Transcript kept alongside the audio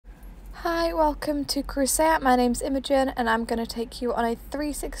Hi, welcome to Crewe SEAT. My name's Imogen and I'm going to take you on a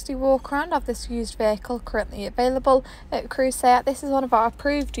 360 walk around of this used vehicle currently available at Crewe SEAT. This is one of our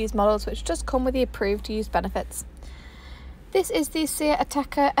approved used models which does come with the approved used benefits. This is the SEAT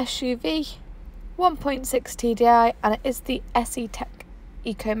Ateca SUV 1.6 TDI and it is the SEAT Tech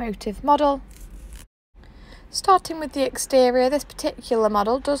Ecomotive model. Starting with the exterior, this particular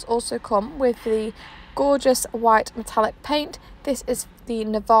model does also come with the gorgeous white metallic paint. This is the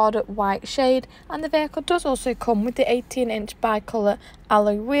Nevada white shade, and the vehicle does also come with the 18-inch bicolour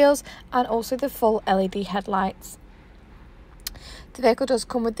alloy wheels and also the full LED headlights. The vehicle does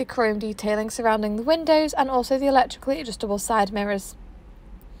come with the chrome detailing surrounding the windows and also the electrically adjustable side mirrors.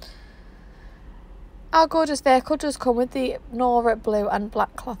 Our gorgeous vehicle does come with the Nora blue and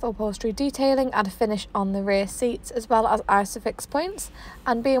black cloth upholstery detailing and a finish on the rear seats, as well as ISOFIX points,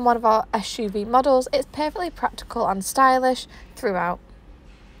 and being one of our SUV models, it's perfectly practical and stylish throughout.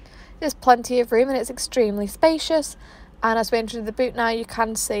 There's plenty of room and it's extremely spacious, and as we enter the boot now you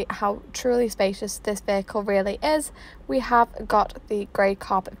can see how truly spacious this vehicle really is. We have got the grey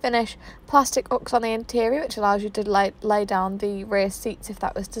carpet finish, plastic hooks on the interior which allows you to lay down the rear seats if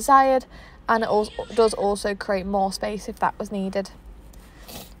that was desired, and it does also create more space if that was needed.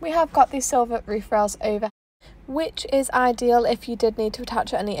 We have got the silver roof rails over, which is ideal if you did need to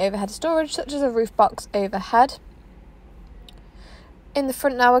attach any overhead storage such as a roof box overhead. In the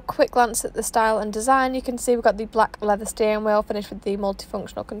front now, a quick glance at the style and design. You can see we've got the black leather steering wheel finished with the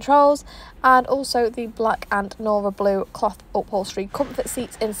multifunctional controls and also the black and Nora blue cloth upholstery comfort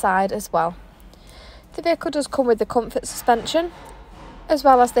seats inside as well. The vehicle does come with the comfort suspension, as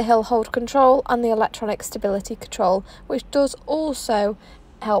well as the hill hold control and the electronic stability control, which does also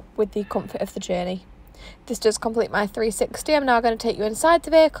help with the comfort of the journey. This does complete my 360. I'm now going to take you inside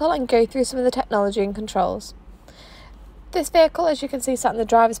the vehicle and go through some of the technology and controls. This vehicle, as you can see sat in the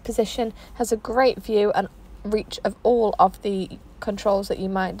driver's position, has a great view and reach of all of the controls that you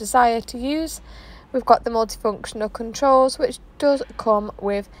might desire to use. We've got the multifunctional controls, which does come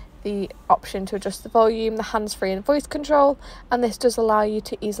with the option to adjust the volume, the hands-free and voice control, and this does allow you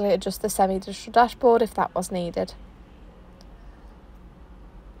to easily adjust the semi-digital dashboard if that was needed.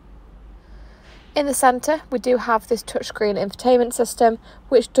 In the centre we do have this touchscreen infotainment system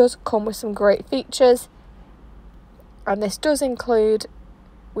which does come with some great features, and this does include,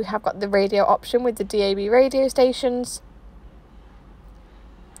 we have got the radio option with the DAB radio stations,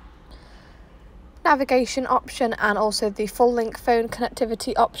 navigation option, and also the full link phone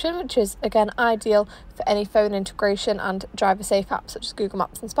connectivity option, which is again ideal for any phone integration and driver safe apps such as Google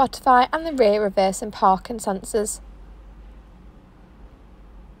Maps and Spotify, and the rear reverse and parking sensors.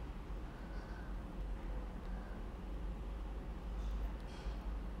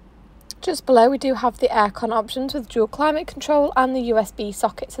 Just below we do have the aircon options with dual climate control and the USB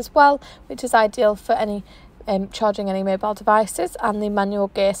sockets as well, which is ideal for any charging any mobile devices, and the manual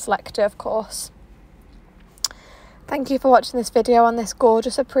gear selector of course. Thank you for watching this video on this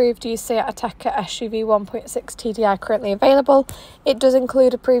gorgeous approved used SEAT Ateca SUV 1.6 TDI currently available. It does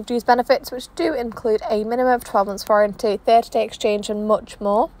include approved used benefits which do include a minimum of 12 months warranty, 30-day exchange and much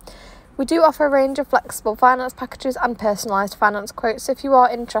more. We do offer a range of flexible finance packages and personalised finance quotes, so if you are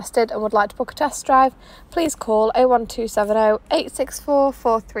interested and would like to book a test drive, please call 01270 864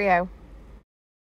 430.